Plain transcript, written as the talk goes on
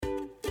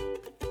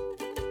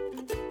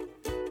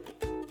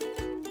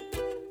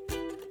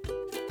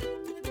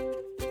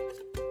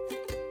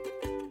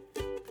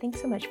Thanks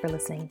so much for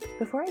listening.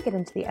 Before I get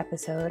into the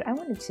episode, I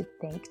wanted to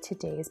thank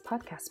today's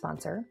podcast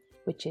sponsor,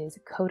 which is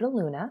Coda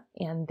Luna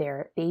and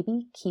their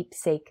Baby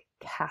Keepsake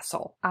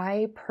Castle.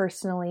 I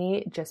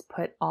personally just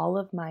put all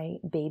of my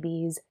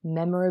baby's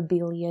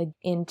memorabilia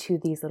into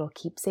these little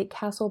keepsake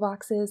castle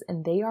boxes,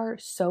 and they are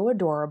so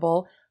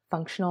adorable,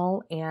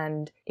 functional,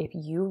 and if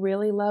you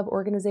really love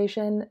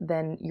organization,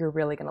 then you're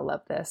really going to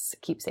love this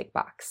keepsake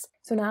box.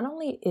 So not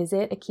only is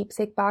it a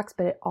keepsake box,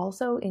 but it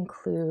also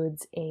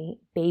includes a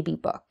baby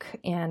book,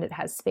 and it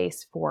has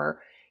space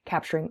for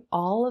capturing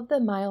all of the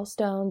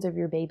milestones of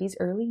your baby's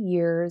early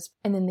years.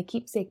 And then the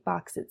keepsake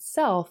box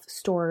itself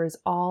stores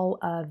all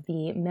of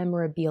the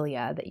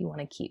memorabilia that you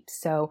want to keep.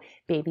 So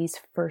baby's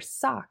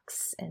first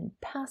socks and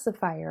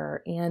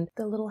pacifier and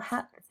the little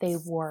hat that they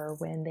wore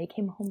when they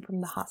came home from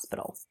the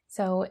hospital.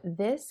 So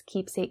this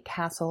keepsake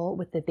castle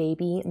with the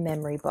baby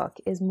memory book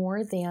is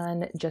more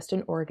than just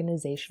an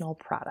organizational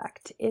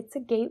product. It's a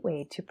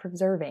gateway to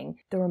preserving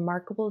the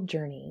remarkable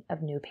journey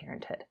of new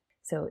parenthood.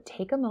 So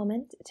take a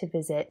moment to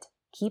visit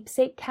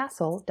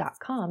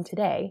keepsakecastle.com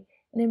today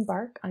and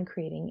embark on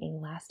creating a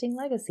lasting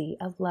legacy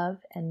of love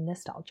and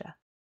nostalgia.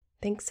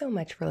 Thanks so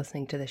much for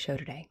listening to the show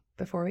today.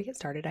 Before we get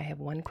started, I have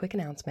one quick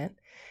announcement,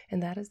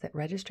 and that is that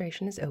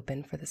registration is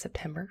open for the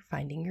September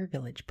Finding Your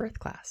Village birth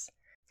class.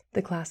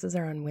 The classes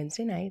are on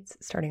Wednesday nights,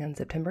 starting on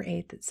September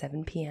 8th at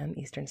 7 p.m.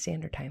 Eastern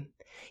Standard Time.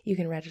 You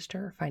can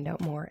register or find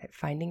out more at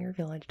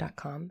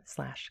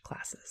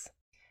findingyourvillage.com/classes.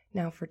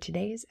 Now for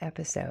today's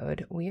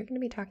episode, we are going to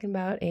be talking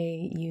about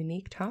a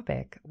unique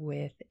topic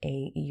with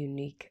a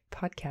unique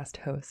podcast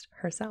host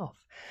herself.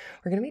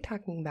 We're going to be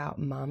talking about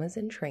Mamas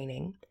in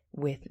Training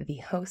with the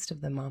host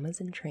of the Mamas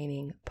in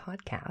Training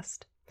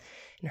podcast,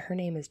 and her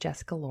name is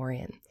Jessica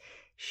Lorian.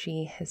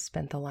 She has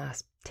spent the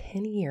last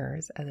 10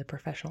 years as a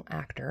professional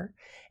actor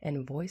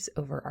and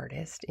voiceover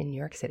artist in New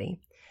York City.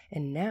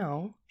 And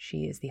now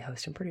she is the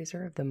host and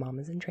producer of the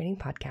Mamas in Training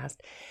podcast,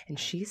 and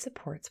she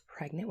supports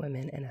pregnant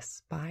women and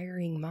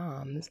aspiring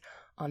moms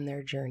on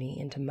their journey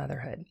into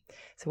motherhood.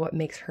 So what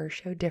makes her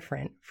show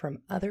different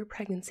from other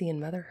pregnancy and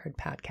motherhood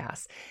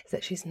podcasts is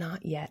that she's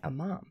not yet a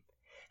mom.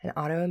 An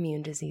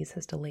autoimmune disease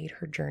has delayed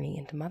her journey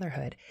into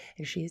motherhood,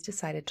 and she's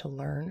decided to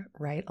learn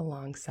right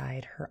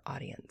alongside her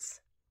audience.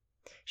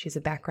 She has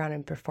a background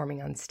in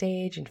performing on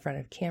stage, in front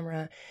of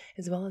camera,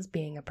 as well as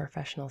being a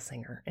professional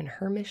singer, and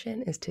her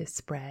mission is to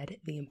spread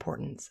the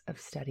importance of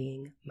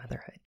studying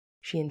motherhood.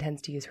 She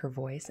intends to use her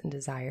voice and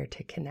desire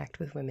to connect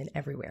with women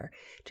everywhere,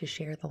 to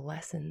share the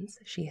lessons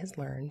she has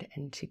learned,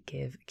 and to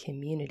give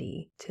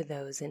community to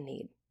those in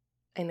need.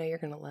 I know you're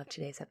going to love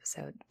today's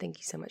episode. Thank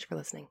you so much for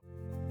listening.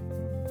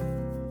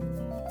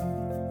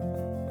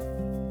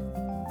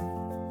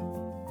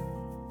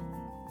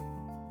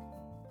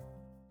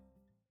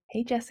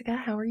 Hey, Jessica,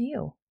 how are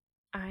you?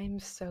 I'm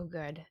so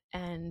good.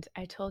 And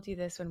I told you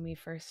this when we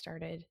first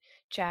started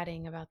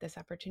chatting about this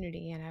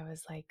opportunity, and I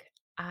was like,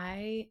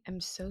 I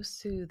am so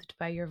soothed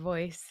by your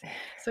voice.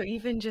 So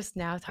even just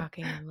now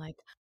talking, I'm like,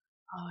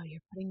 oh, you're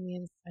putting me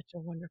in such a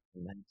wonderful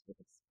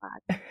meditative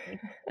spot. Thank you.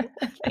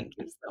 Thank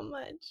you so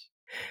much.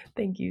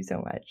 Thank you so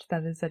much.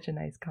 That is such a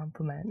nice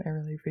compliment. I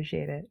really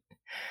appreciate it.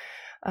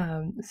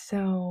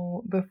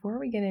 So before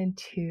we get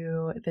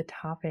into the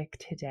topic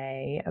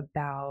today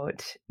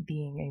about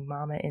being a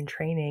mama in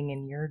training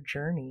and your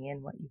journey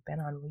and what you've been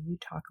on, will you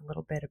talk a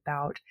little bit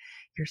about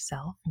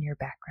yourself and your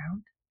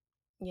background?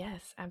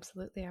 Yes,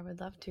 absolutely. I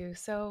would love to.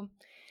 So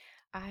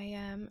I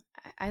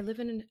live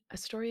in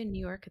Astoria,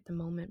 New York at the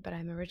moment, but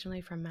I'm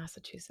originally from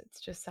Massachusetts,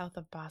 just south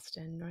of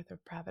Boston, north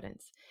of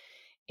Providence.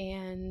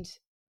 And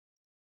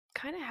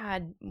kind of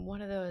had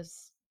one of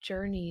those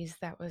journeys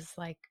that was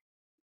like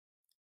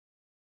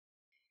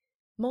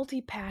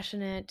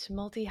multi-passionate,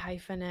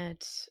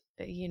 multi-hyphenate,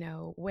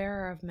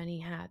 wearer of many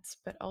hats,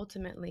 but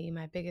ultimately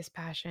my biggest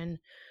passion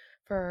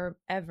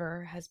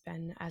forever has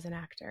been as an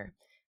actor.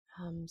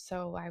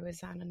 So I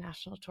was on a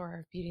national tour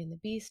of Beauty and the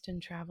Beast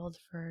and traveled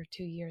for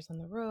 2 years on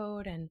the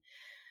road and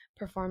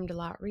performed a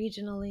lot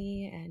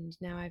regionally, and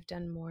now I've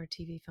done more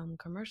TV, film,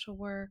 commercial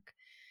work.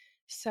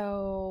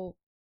 So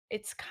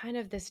it's kind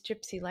of this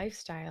gypsy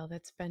lifestyle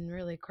that's been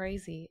really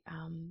crazy,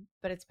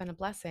 but it's been a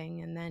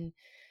blessing. And then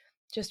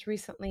just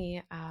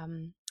recently,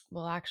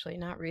 well, actually,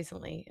 not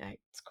recently,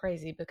 it's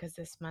crazy because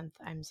this month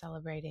I'm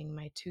celebrating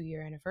my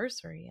 2-year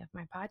anniversary of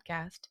my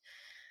podcast.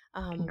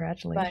 But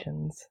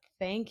Congratulations.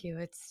 thank you.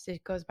 It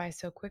goes by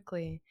so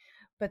quickly,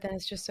 but then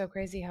it's just so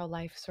crazy how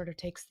life sort of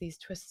takes these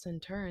twists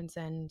and turns,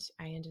 and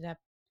I ended up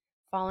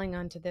falling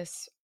onto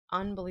this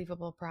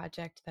unbelievable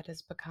project that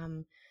has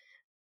become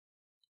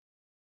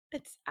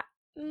it's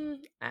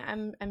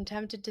I'm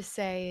tempted to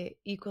say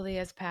equally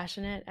as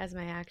passionate as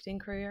my acting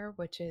career,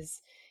 which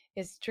is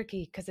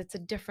tricky because it's a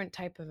different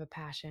type of a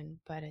passion,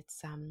 but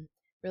it's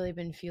really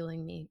been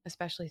fueling me,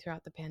 especially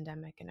throughout the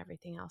pandemic and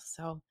everything else.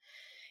 So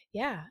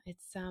yeah,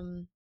 it's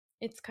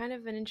kind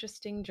of an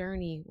interesting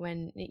journey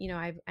when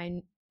I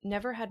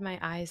never had my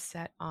eyes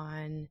set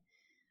on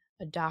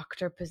a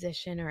doctor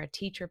position or a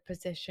teacher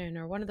position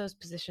or one of those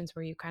positions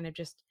where you kind of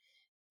just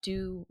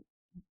do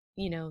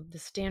the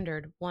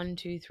standard 1,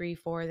 2, 3,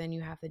 4, then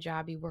you have the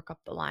job, you work up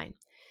the line.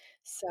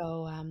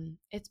 So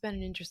it's been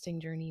an interesting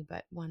journey,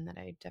 but one that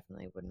I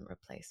definitely wouldn't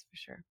replace for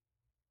sure.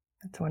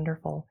 That's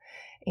wonderful.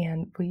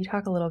 And will you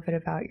talk a little bit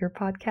about your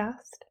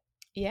podcast?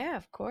 Yeah,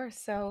 of course.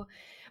 So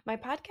my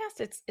podcast,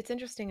 it's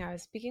interesting. I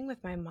was speaking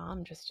with my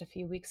mom just a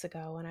few weeks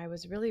ago, and I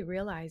was really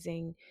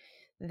realizing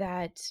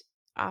that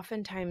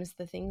oftentimes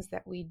the things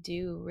that we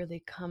do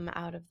really come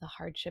out of the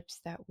hardships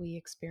that we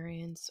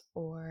experience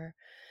or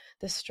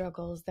the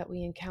struggles that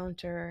we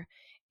encounter.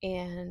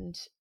 And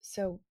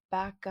so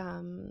back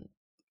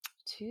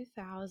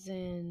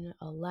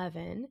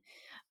 2011,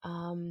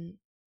 um,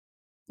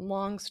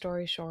 long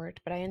story short,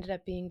 but I ended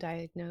up being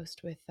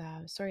diagnosed with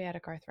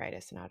psoriatic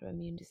arthritis and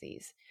autoimmune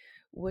disease,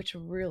 which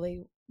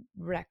really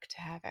wreaked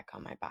havoc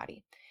on my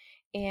body.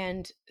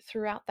 And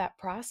throughout that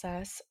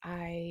process,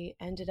 I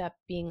ended up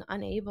being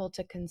unable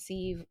to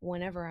conceive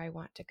whenever I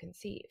want to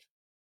conceive.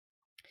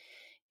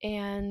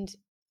 And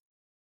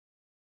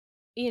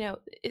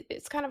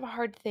it's kind of a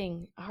hard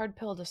thing, a hard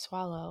pill to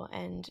swallow,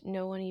 and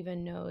no one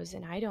even knows.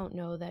 And I don't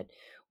know that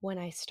when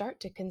I start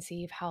to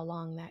conceive, how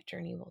long that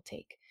journey will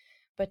take.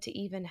 But to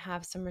even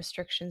have some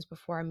restrictions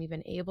before I'm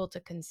even able to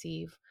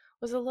conceive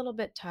was a little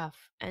bit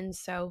tough. And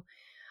so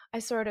I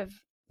sort of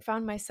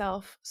found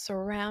myself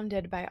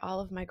surrounded by all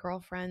of my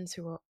girlfriends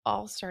who were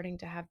all starting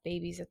to have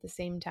babies at the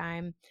same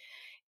time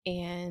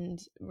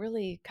and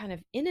really kind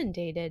of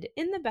inundated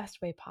in the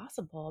best way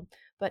possible,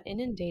 but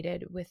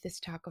inundated with this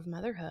talk of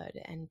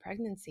motherhood and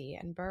pregnancy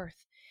and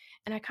birth.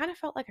 And I kind of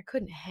felt like I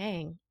couldn't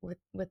hang with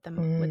the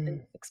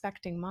Mm,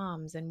 expecting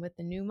moms and with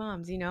the new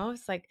moms.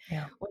 It's like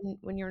yeah.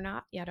 when you're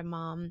not yet a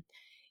mom,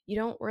 you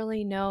don't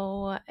really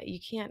know, you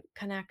can't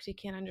connect, you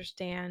can't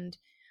understand.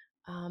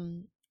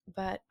 Um,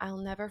 but I'll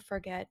never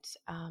forget.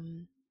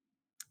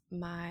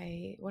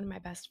 My one of my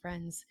best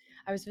friends,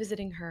 I was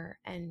visiting her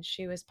and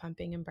she was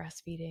pumping and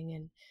breastfeeding,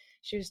 and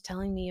she was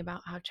telling me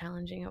about how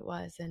challenging it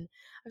was. And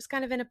I was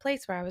kind of in a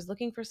place where I was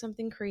looking for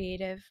something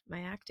creative.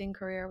 My acting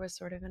career was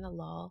sort of in a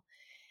lull,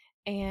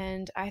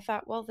 and I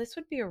thought, well, this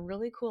would be a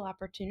really cool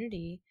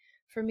opportunity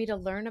for me to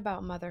learn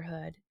about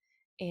motherhood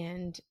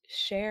and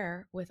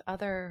share with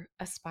other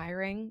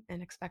aspiring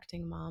and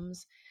expecting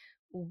moms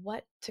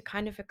what to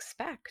kind of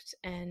expect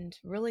and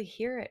really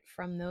hear it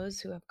from those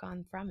who have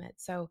gone from it.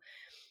 So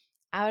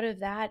out of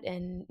that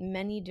and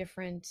many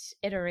different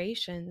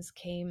iterations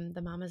came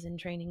the Mamas in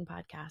Training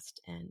podcast.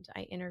 And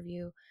I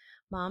interview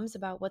moms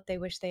about what they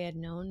wish they had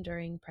known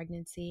during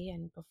pregnancy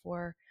and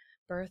before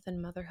birth and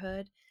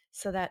motherhood,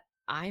 so that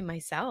I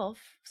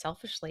myself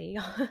selfishly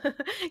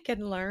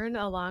can learn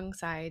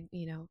alongside,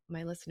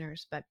 my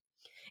listeners. But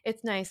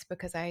it's nice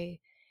because I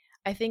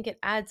think it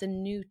adds a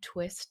new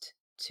twist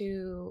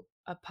to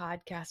a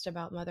podcast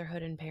about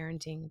motherhood and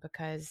parenting,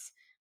 because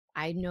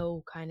I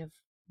know kind of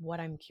what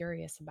I'm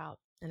curious about,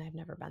 and I've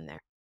never been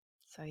there.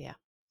 So yeah,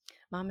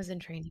 Mom is in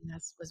Training,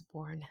 that's was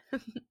born.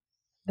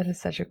 That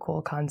is such a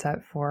cool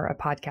concept for a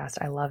podcast.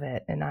 I love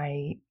it. And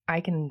I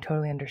can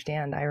totally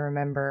understand. I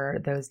remember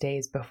those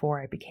days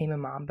before I became a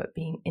mom, but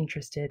being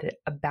interested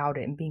about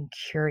it and being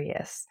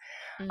curious.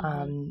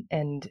 Hmm.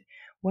 And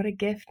what a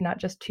gift, not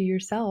just to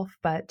yourself,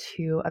 but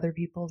to other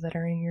people that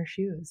are in your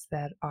shoes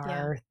that Yeah.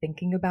 are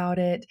thinking about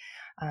it,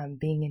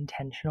 being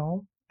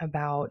intentional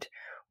about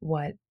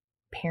what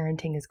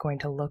parenting is going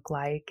to look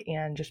like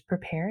and just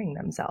preparing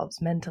themselves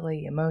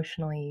mentally,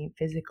 emotionally,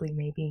 physically,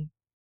 maybe.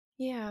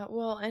 Yeah,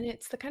 well, and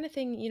it's the kind of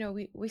thing,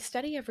 we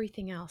study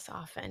everything else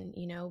often,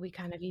 we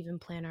kind of even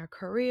plan our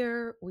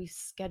career, we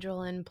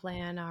schedule and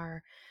plan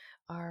our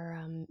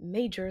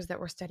majors that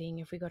we're studying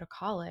if we go to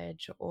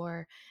college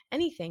or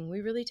anything.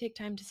 We really take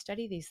time to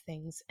study these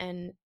things.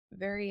 And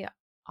very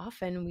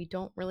often we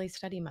don't really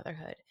study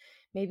motherhood.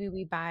 Maybe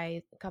we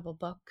buy a couple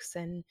books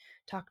and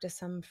talk to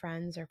some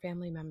friends or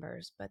family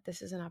members, but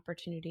this is an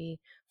opportunity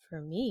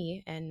for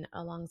me and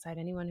alongside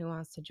anyone who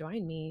wants to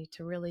join me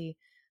to really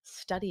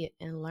study it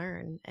and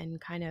learn and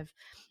kind of,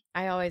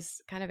 I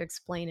always kind of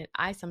explain it.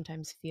 I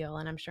sometimes feel,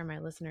 and I'm sure my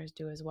listeners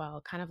do as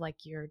well, kind of like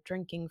you're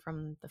drinking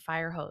from the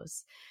fire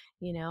hose,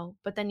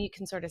 but then you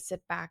can sort of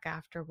sit back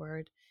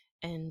afterward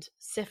and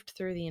sift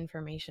through the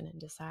information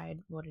and decide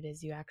what it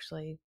is you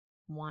actually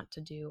want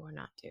to do or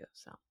not do.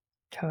 So,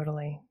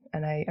 Totally.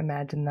 And I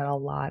imagine that a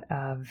lot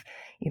of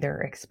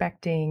either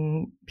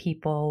expecting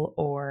people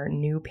or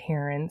new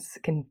parents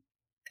can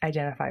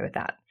identify with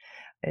that.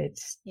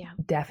 It's yeah.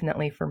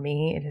 definitely for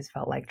me, it has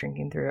felt like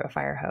drinking through a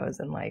fire hose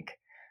and like,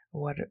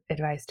 what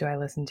advice do I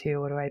listen to?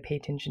 What do I pay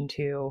attention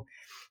to?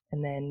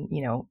 And then,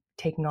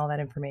 taking all that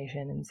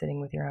information and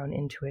sitting with your own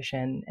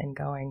intuition and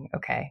going,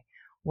 okay,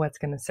 what's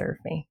going to serve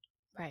me?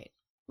 Right.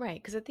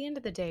 Right. Because at the end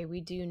of the day,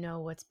 we do know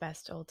what's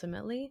best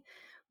ultimately,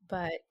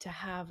 but to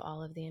have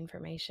all of the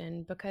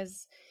information,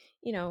 because,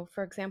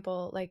 for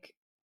example, like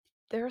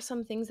there are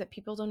some things that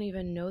people don't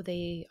even know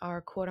they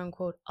are quote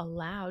unquote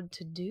allowed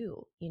to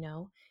do, in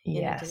a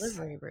Yes.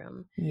 delivery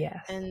room.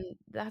 Yes. And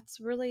that's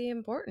really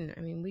important.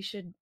 I mean, we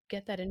should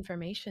get that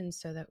information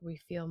so that we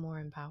feel more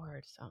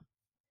empowered. So,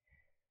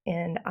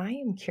 And I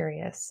am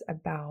curious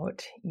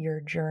about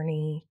your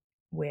journey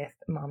with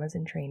Mamas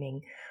in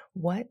Training,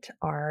 what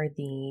are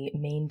the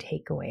main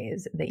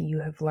takeaways that you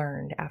have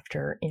learned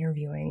after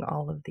interviewing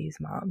all of these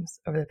moms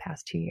over the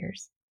past 2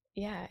 years?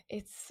 Yeah,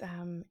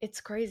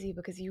 it's crazy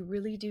because you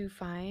really do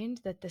find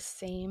that the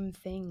same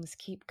things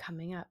keep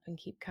coming up and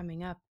keep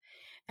coming up.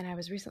 And I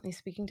was recently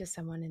speaking to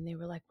someone and they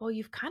were like, "Well,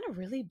 you've kind of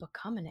really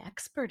become an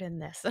expert in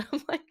this." And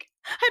I'm like,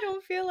 "I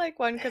don't feel like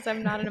one because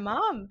I'm not a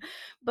mom."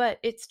 But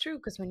it's true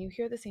because when you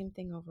hear the same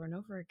thing over and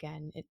over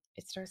again, it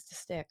starts to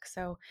stick.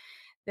 So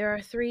there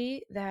are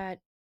three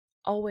that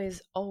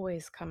always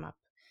come up.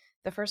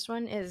 The first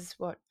one is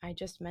what I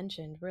just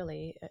mentioned,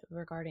 really,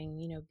 regarding,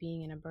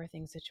 being in a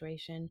birthing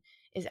situation,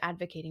 is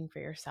advocating for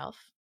yourself.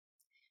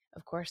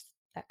 Of course,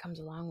 that comes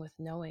along with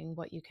knowing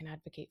what you can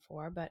advocate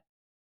for, but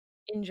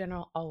in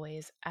general,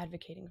 always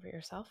advocating for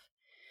yourself.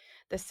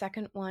 The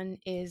second one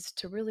is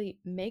to really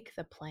make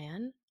the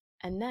plan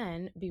and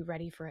then be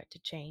ready for it to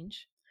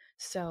change.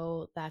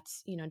 So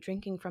that's,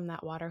 drinking from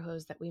that water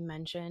hose that we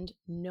mentioned,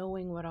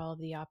 knowing what all of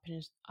the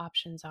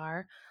options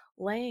are,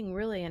 laying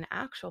really an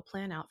actual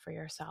plan out for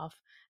yourself,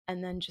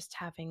 and then just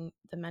having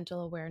the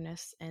mental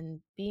awareness and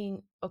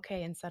being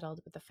okay and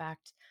settled with the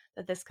fact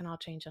that this can all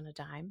change on a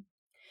dime.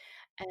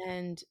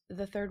 And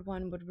the third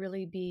one would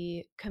really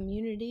be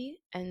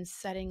community and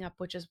setting up,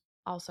 which is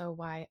also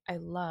why I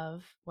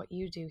love what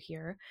you do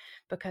here,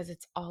 because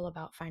it's all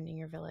about finding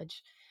your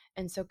village.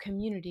 And so,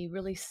 community,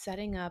 really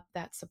setting up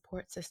that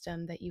support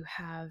system that you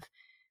have,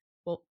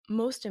 well,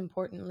 most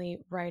importantly,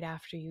 right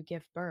after you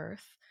give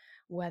birth,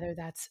 whether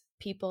that's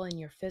people in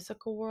your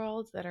physical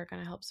world that are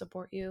going to help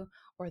support you,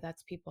 or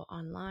that's people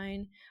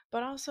online,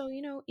 but also,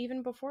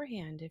 even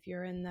beforehand, if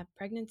you're in the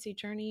pregnancy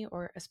journey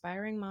or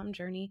aspiring mom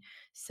journey,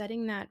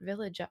 setting that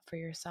village up for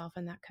yourself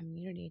and that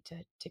community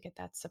to get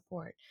that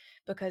support.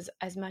 Because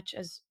as much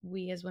as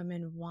we as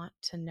women want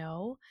to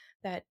know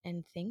that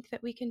and think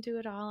that we can do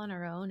it all on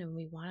our own, and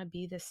we want to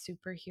be this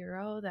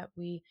superhero that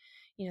we,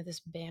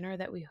 this banner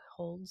that we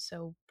hold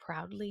so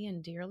proudly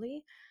and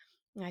dearly,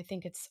 I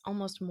think it's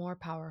almost more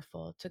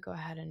powerful to go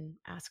ahead and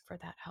ask for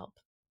that help.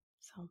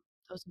 So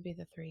those would be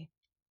the three.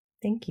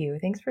 Thank you.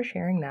 Thanks for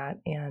sharing that.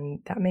 And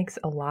that makes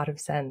a lot of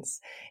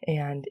sense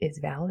and is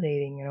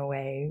validating in a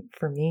way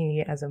for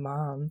me as a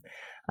mom,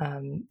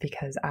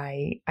 because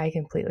I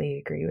completely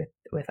agree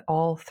with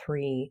all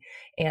three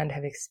and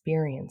have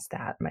experienced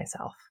that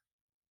myself.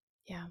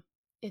 Yeah.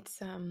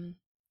 It's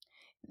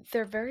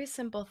they're very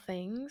simple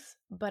things,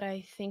 but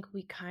I think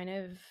we kind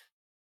of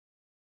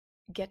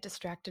get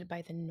distracted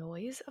by the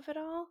noise of it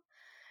all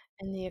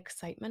and the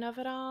excitement of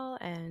it all,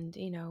 and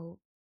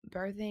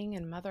birthing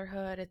and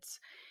motherhood.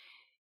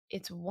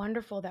 It's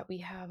wonderful that we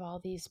have all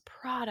these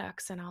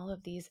products and all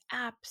of these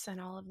apps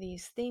and all of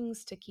these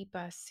things to keep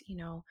us,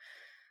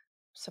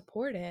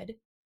 supported,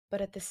 but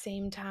at the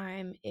same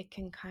time it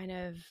can kind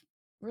of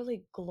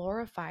really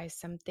glorify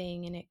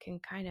something, and it can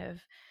kind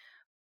of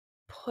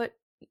put,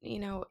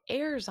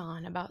 airs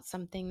on about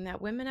something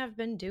that women have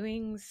been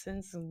doing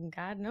since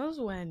God knows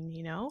when.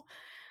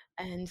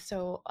 And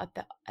so at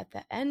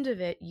the end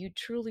of it, you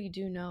truly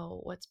do know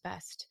what's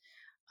best.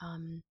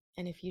 And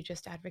if you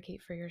just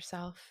advocate for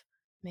yourself,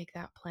 make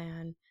that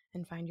plan,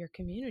 and find your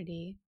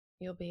community,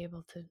 you'll be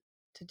able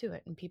to do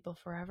it. And people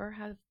forever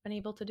have been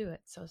able to do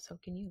it. So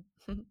can you.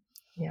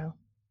 Yeah.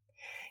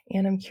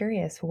 And I'm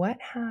curious,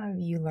 what have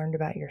you learned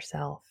about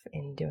yourself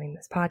in doing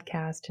this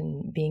podcast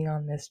and being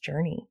on this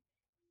journey?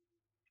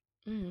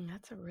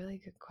 That's a really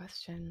good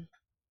question.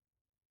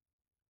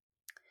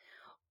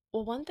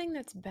 Well, one thing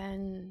that's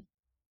been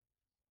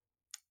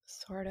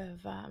sort of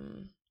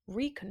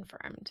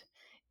reconfirmed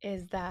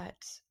is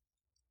that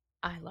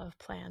I love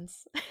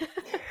plans.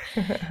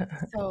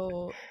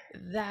 So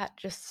that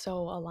just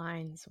so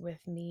aligns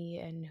with me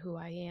and who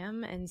I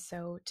am. And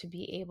so to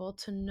be able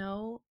to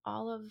know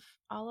all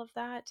of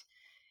that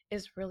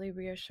is really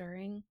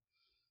reassuring.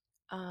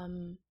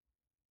 Um,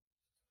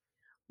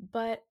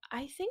 but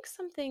I think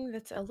something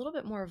that's a little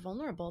bit more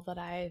vulnerable that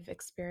I've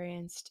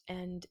experienced,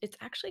 and it's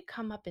actually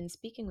come up in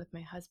speaking with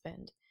my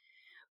husband,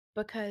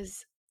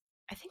 because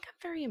I think I'm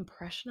very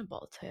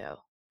impressionable too.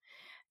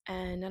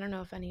 And I don't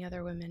know if any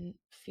other women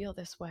feel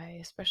this way,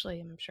 especially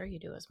I'm sure you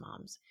do as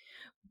moms.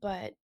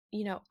 But,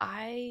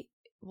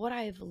 what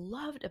I've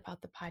loved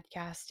about the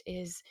podcast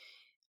is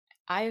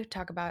I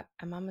talk about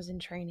a Mamas in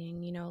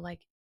Training,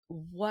 like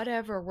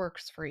whatever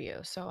works for you.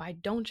 So I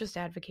don't just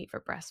advocate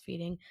for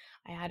breastfeeding.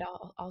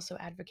 Also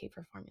advocate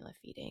for formula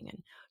feeding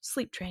and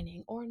sleep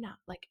training or not,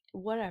 like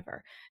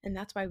whatever. And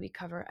that's why we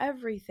cover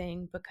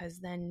everything, because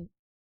then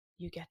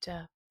you get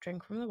to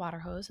drink from the water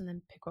hose and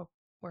then pick what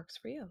works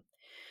for you.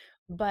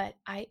 But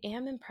I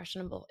am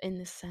impressionable in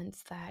the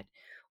sense that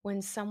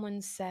when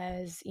someone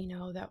says,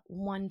 that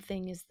one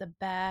thing is the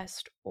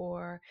best,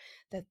 or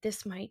that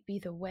this might be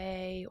the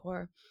way,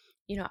 or,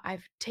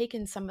 I've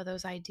taken some of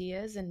those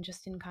ideas and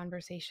just in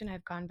conversation,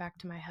 I've gone back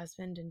to my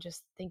husband and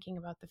just thinking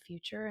about the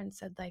future and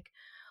said, like,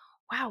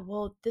 wow,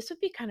 well, this would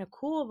be kind of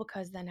cool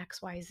because then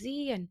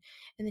XYZ. And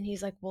then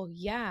he's like, well,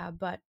 yeah,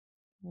 but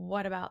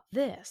what about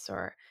this?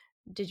 Or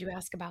did you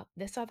ask about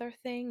this other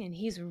thing? And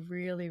he's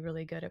really,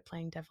 really good at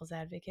playing devil's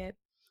advocate.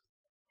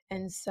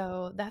 And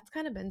so that's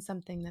kind of been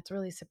something that's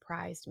really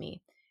surprised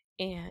me.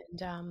 And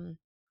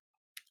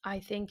I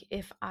think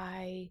if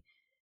I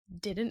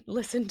didn't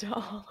listen to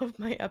all of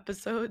my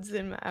episodes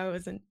and I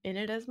wasn't in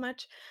it as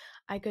much,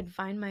 I could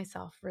find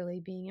myself really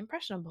being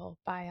impressionable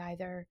by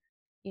either,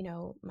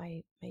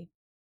 my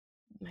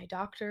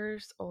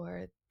doctors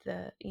or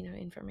the,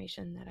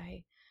 information that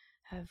I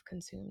have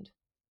consumed.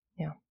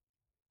 Yeah.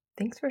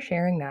 Thanks for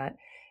sharing that.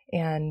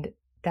 And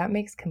that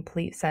makes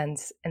complete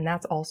sense. And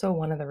that's also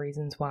one of the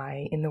reasons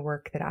why, in the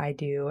work that I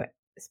do,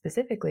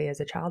 specifically as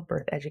a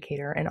childbirth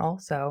educator and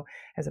also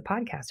as a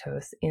podcast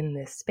host in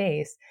this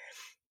space,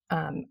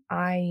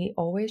 I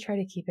always try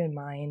to keep in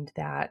mind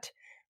that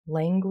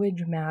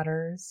language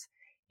matters,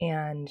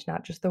 and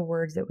not just the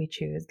words that we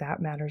choose,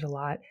 that matters a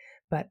lot,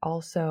 but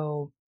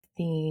also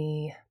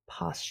the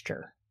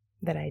posture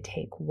that I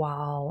take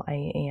while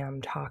I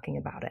am talking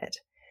about it.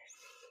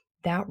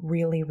 That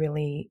really,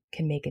 really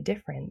can make a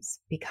difference,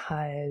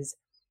 because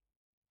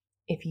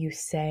if you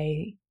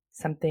say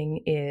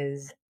something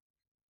is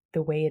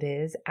the way it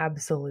is,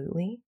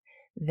 absolutely,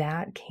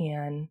 that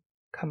can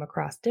come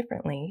across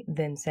differently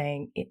than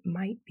saying it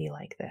might be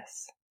like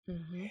this.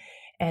 Mm-hmm.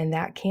 And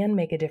that can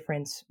make a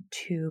difference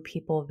to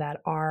people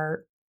that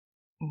are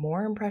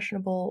more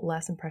impressionable,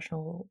 less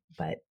impressionable.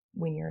 But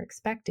when you're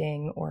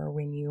expecting or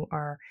when you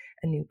are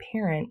a new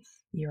parent,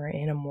 you're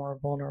in a more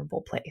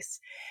vulnerable place.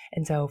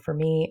 And so for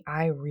me,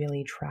 I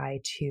really try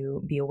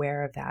to be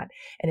aware of that.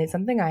 And it's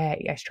something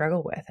I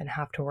struggle with and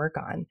have to work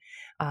on,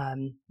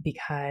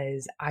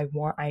 because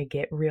I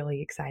get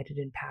really excited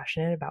and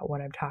passionate about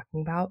what I'm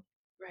talking about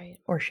Right.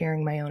 or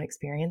sharing my own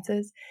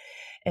experiences.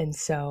 And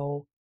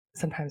so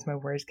sometimes my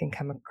words can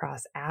come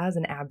across as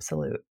an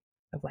absolute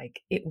of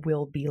like, it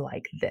will be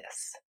like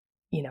this.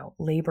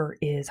 Labor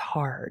is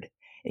hard.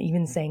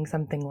 Even saying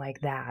something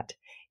like that,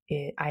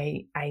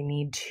 I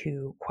need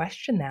to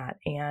question that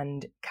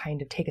and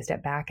kind of take a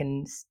step back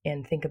and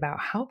think about,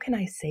 how can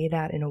I say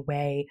that in a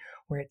way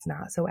where it's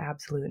not so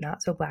absolute,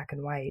 not so black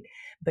and white,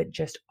 but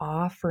just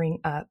offering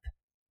up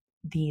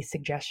the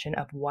suggestion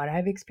of what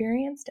I've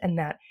experienced, and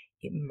that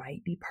it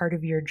might be part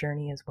of your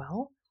journey as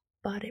well,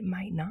 but it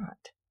might not.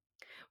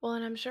 Well,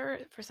 and I'm sure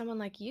for someone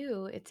like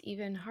you, it's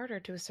even harder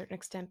to a certain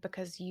extent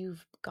because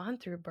you've gone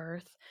through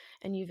birth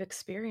and you've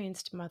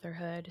experienced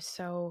motherhood.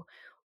 So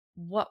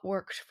what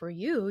worked for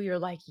you, you're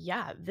like,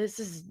 yeah, this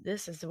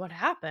is what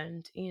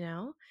happened, you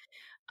know?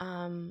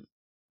 Um,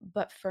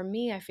 but for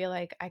me, I feel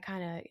like I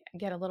kind of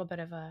get a little bit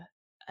of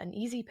an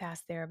easy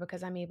pass there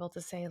because I'm able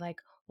to say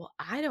like, well,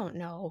 I don't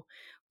know,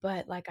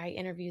 but like I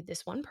interviewed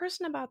this one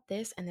person about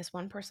this and this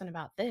one person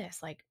about this,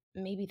 like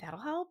maybe that'll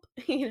help,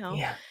 you know?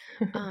 Yeah.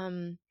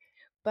 Um,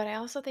 but I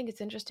also think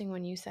it's interesting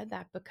when you said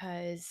that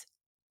because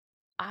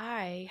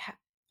I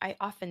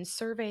often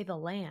survey the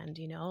land,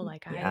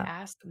 like I Yeah.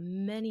 ask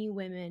many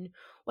women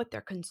what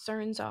their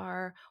concerns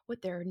are,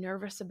 what they're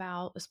nervous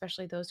about,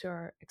 especially those who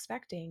are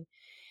expecting.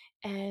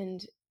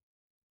 And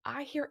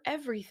I hear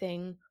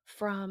everything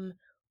from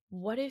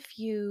what if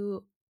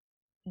you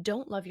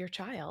don't love your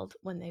child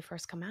when they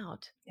first come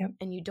out Yep.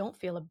 and you don't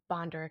feel a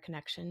bond or a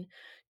connection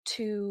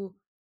to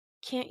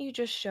can't you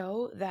just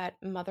show that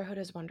motherhood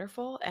is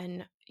wonderful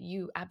and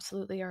you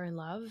absolutely are in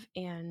love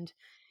and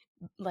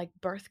like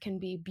birth can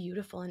be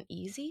beautiful and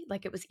easy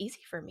like it was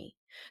easy for me.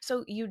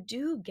 So you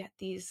do get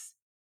these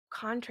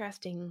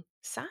contrasting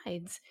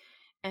sides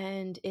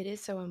and it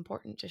is so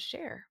important to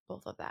share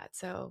both of that.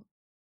 So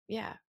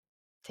yeah,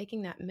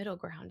 taking that middle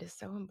ground is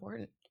so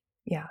important.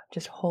 Yeah.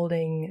 Just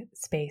holding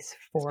space Space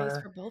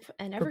for for both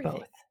and both. everything.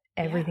 Yeah.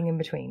 Everything in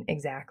between.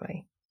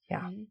 Exactly.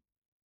 Yeah. Mhm.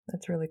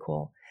 That's really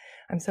cool.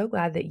 I'm so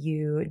glad that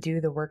you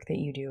do the work that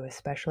you do,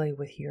 especially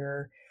with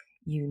your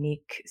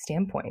unique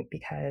standpoint,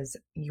 because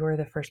you're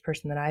the first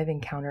person that I've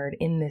encountered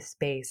in this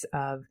space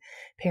of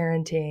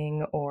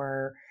parenting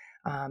or,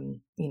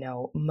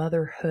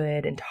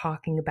 motherhood and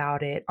talking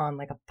about it on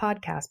like a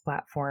podcast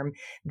platform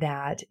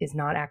that is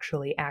not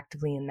actually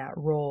actively in that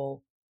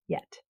role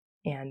yet.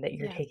 And that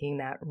you're Yeah. taking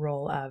that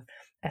role of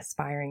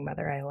aspiring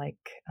mother. I like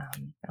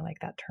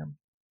that term.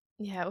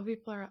 Yeah. Well,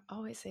 people are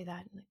always say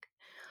that like,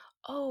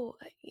 oh,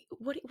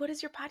 what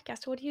is your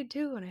podcast? What do you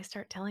do? And I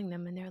start telling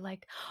them, and they're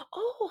like,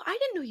 oh, I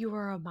didn't know you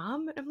were a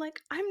mom. And I'm like,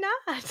 I'm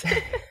not.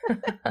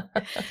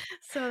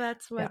 So Yeah.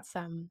 that's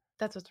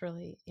what's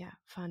really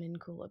fun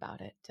and cool about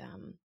it.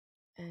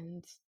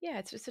 And yeah,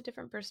 it's just a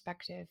different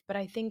perspective. But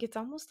I think it's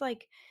almost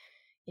like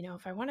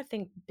if I want to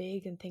think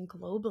big and think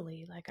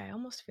globally, like I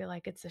almost feel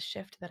like it's a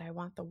shift that I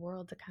want the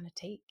world to kind of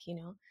take,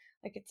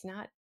 like it's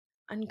not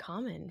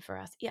uncommon for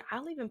us. Yeah,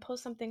 I'll even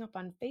post something up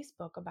on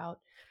Facebook about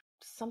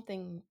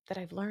something that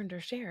I've learned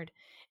or shared,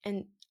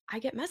 and I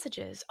get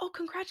messages, oh,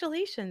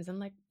 congratulations. I'm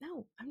like,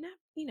 no, I'm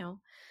not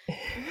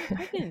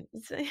pregnant.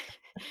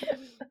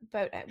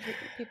 But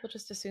people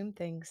just assume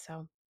things.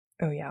 So,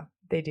 Oh yeah,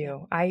 they yeah.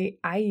 do.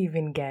 I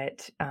even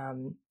get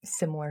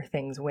similar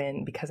things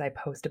because I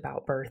post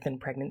about birth and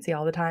pregnancy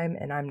all the time,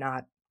 and I'm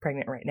not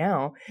pregnant right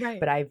now, Right.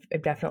 but I've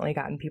definitely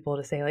gotten people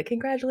to say like,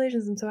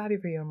 congratulations, I'm so happy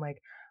for you. I'm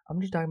like,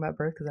 I'm just talking about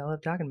birth because I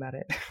love talking about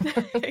it. I'm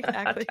not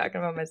Exactly. talking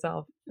about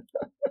myself.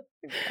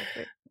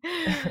 Exactly.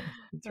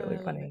 It's Oh, really I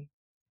love it. funny.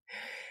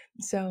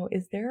 So,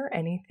 is there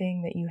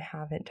anything that you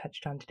haven't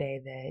touched on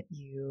today that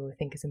you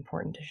think is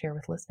important to share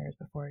with listeners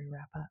before we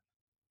wrap up?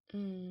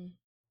 Mm.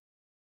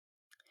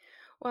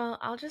 Well,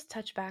 I'll just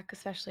touch back,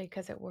 especially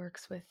because it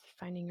works with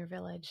finding your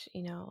village,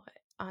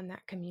 on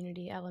that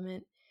community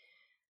element,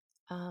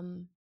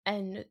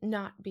 and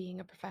not being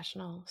a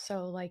professional.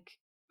 So, like,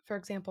 for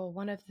example,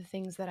 one of the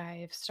things that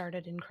I've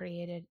started and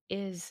created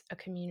is a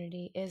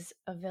community, is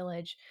a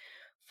village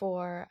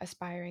for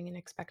aspiring and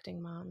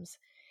expecting moms.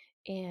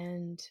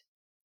 And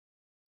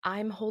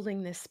I'm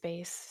holding this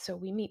space. So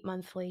we meet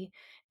monthly,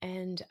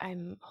 and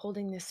I'm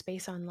holding this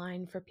space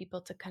online for people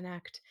to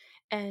connect.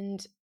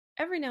 And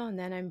every now and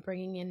then, I'm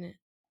bringing in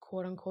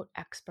quote unquote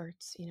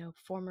experts,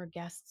 former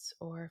guests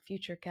or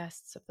future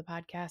guests of the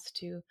podcast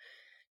to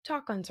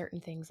talk on certain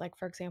things. Like,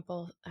 for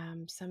example,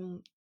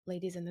 some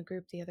ladies in the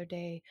group the other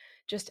day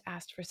just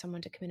asked for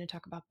someone to come in and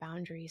talk about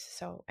boundaries.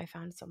 So I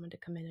found someone to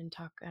come in and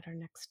talk at our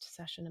next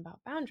session about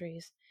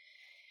boundaries.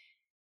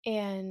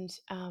 And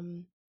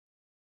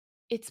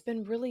it's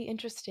been really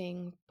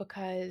interesting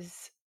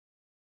because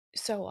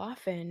so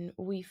often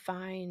we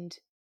find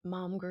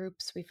mom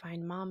groups, we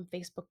find mom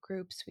Facebook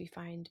groups, we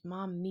find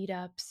mom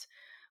meetups,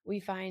 we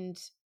find,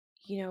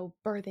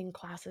 birthing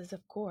classes,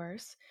 of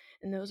course,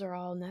 and those are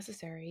all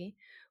necessary.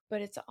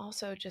 But it's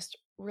also just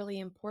really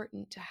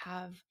important to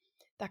have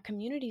that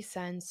community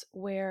sense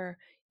where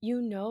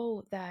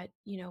that,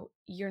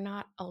 you're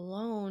not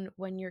alone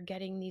when you're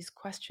getting these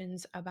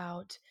questions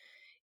about,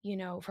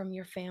 from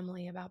your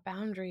family about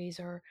boundaries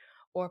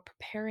or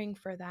preparing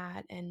for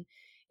that. And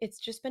it's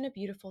just been a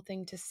beautiful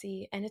thing to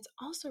see. And it's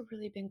also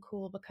really been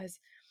cool because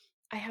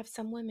I have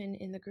some women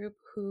in the group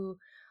who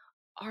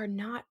are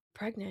not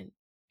pregnant,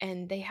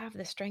 and they have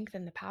the strength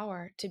and the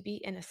power to be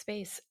in a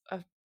space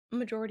of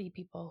majority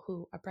people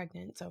who are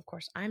pregnant. So of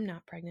course I'm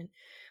not pregnant,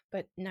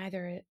 but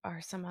neither are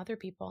some other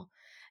people.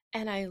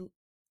 And I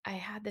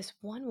had this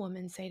one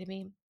woman say to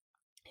me,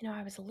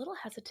 I was a little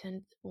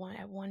hesitant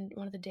one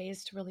of the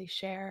days to really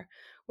share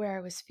where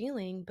I was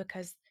feeling,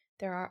 because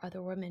there are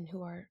other women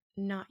who are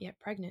not yet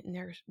pregnant and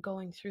they're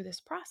going through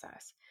this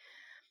process.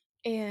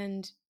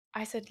 And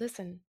I said,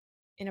 listen,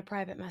 in a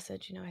private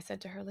message, I said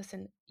to her,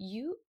 listen,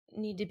 you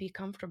need to be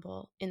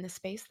comfortable in the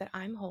space that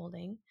I'm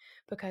holding,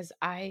 because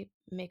I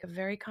make a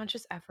very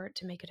conscious effort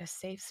to make it a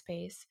safe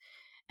space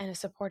and a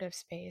supportive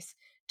space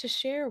to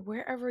share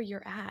wherever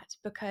you're at.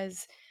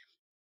 Because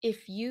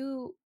if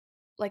you,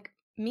 like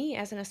me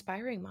as an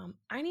aspiring mom,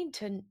 I need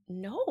to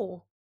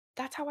know.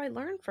 That's how I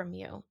learn from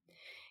you.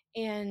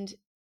 And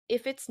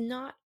if it's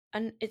not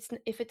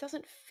if it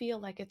doesn't feel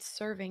like it's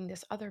serving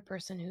this other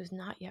person who's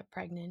not yet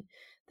pregnant,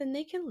 then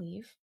they can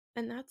leave,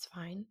 and that's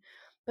fine.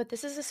 But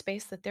this is a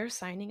space that they're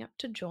signing up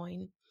to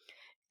join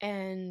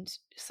and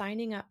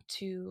signing up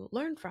to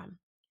learn from.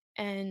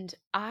 And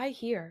I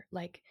hear,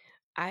 like,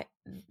 I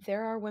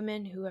there are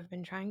women who have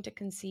been trying to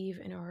conceive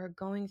and are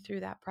going through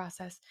that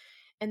process,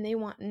 and they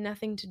want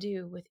nothing to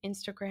do with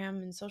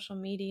Instagram and social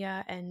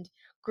media and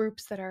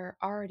groups that are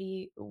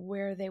already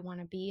where they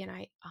want to be, and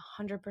I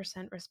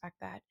 100% respect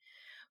that.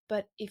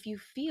 But if you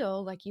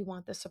feel like you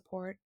want the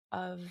support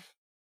of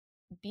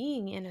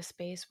being in a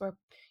space where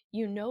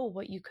you know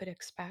what you could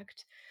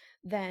expect,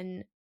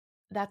 then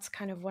that's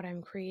kind of what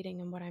I'm creating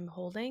and what I'm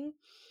holding.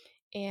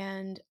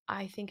 And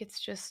I think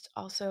it's just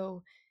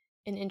also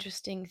an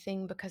interesting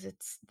thing because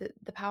it's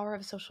the power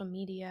of social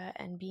media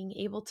and being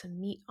able to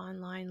meet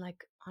online,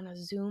 like on a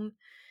Zoom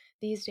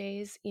these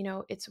days.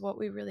 It's what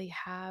we really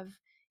have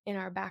in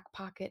our back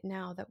pocket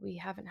now that we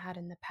haven't had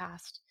in the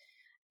past.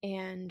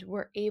 And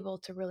we're able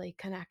to really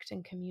connect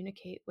and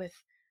communicate with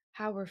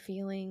how we're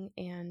feeling.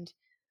 And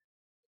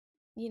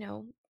you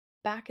know,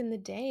 back in the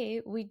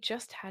day, we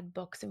just had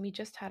books and we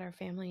just had our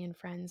family and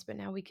friends, but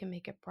now we can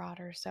make it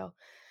broader. So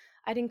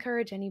I'd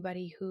encourage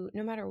anybody who,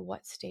 no matter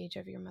what stage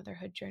of your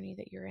motherhood journey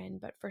that you're in,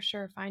 but for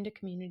sure, find a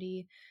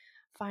community,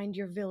 find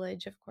your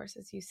village, of course,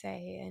 as you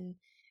say,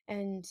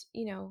 and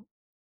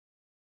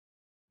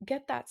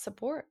get that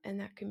support and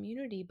that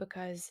community.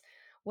 Because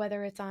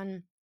whether it's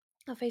on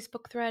a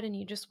Facebook thread and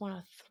you just want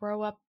to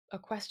throw up a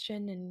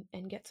question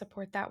and get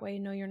support that way,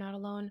 know you're not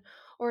alone,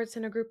 or it's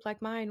in a group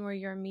like mine where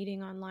you're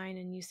meeting online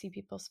and you see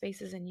people's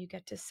faces and you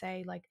get to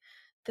say, like,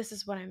 this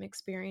is what I'm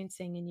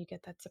experiencing, and you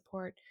get that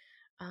support.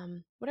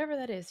 Whatever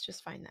that is,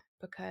 just find that,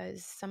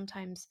 because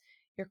sometimes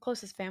your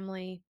closest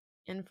family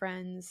and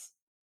friends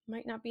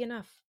might not be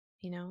enough,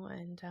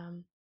 and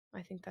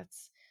I think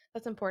that's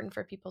important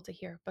for people to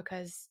hear,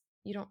 because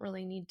you don't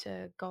really need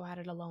to go at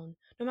it alone,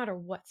 no matter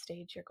what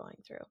stage you're going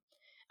through.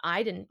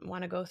 I didn't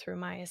want to go through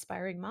my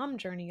aspiring mom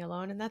journey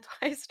alone, and that's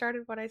why I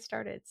started what I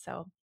started.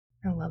 So,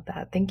 I love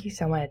that. Thank you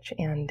so much.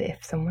 And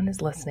if someone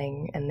is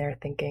listening and they're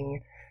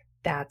thinking,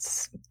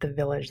 that's the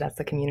village, that's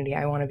the community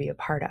I want to be a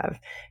part of,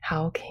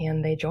 how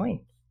can they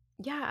join?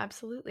 Yeah,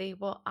 absolutely.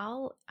 Well,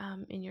 I'll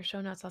in your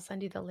show notes, I'll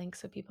send you the link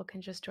so people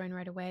can just join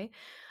right away.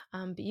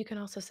 But you can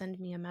also send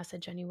me a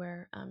message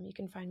anywhere. You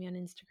can find me on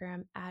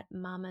Instagram at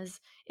Mamas.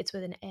 It's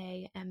with an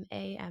A,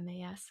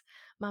 MAMAS.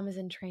 Mamas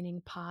in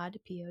Training Pod,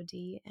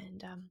 POD,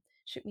 and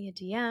shoot me a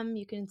DM.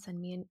 You can send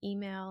me an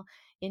email,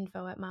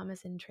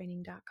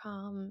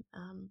 info@mamasintraining.com,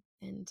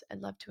 and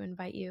I'd love to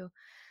invite you.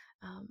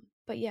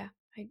 But yeah,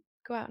 I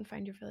go out and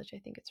find your village. I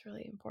think it's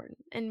really important,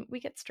 and we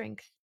get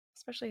strength,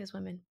 especially as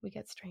women. We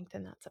get strength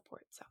in that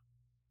support. So.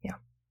 Yeah,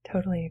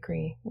 totally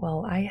agree.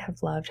 Well, I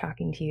have loved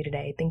talking to you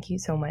today. Thank you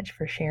so much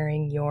for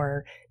sharing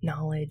your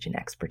knowledge and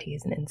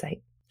expertise and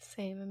insight.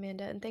 Same,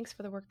 Amanda. And thanks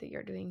for the work that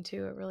you're doing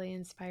too. It really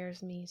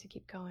inspires me to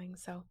keep going.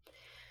 So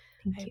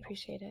I Thank you.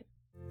 appreciate it.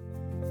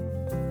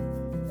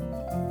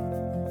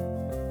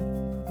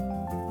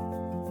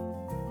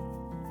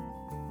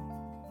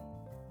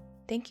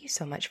 Thank you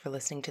so much for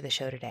listening to the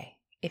show today.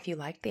 If you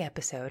liked the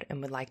episode and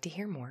would like to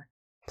hear more,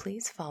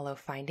 please follow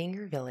Finding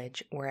Your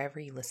Village wherever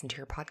you listen to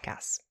your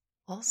podcasts.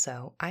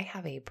 Also, I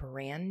have a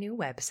brand new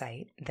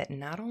website that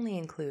not only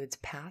includes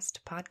past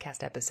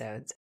podcast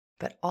episodes,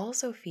 but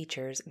also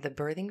features the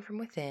Birthing from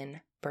Within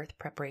birth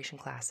preparation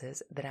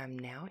classes that I'm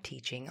now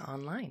teaching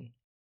online.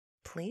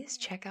 Please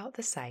check out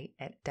the site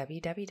at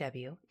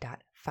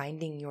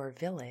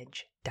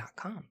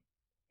www.findingyourvillage.com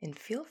and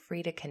feel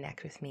free to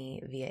connect with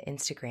me via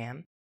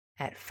Instagram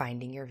at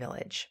Finding Your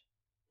Village.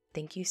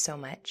 Thank you so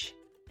much,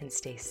 and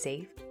stay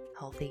safe,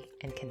 healthy,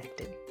 and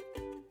connected.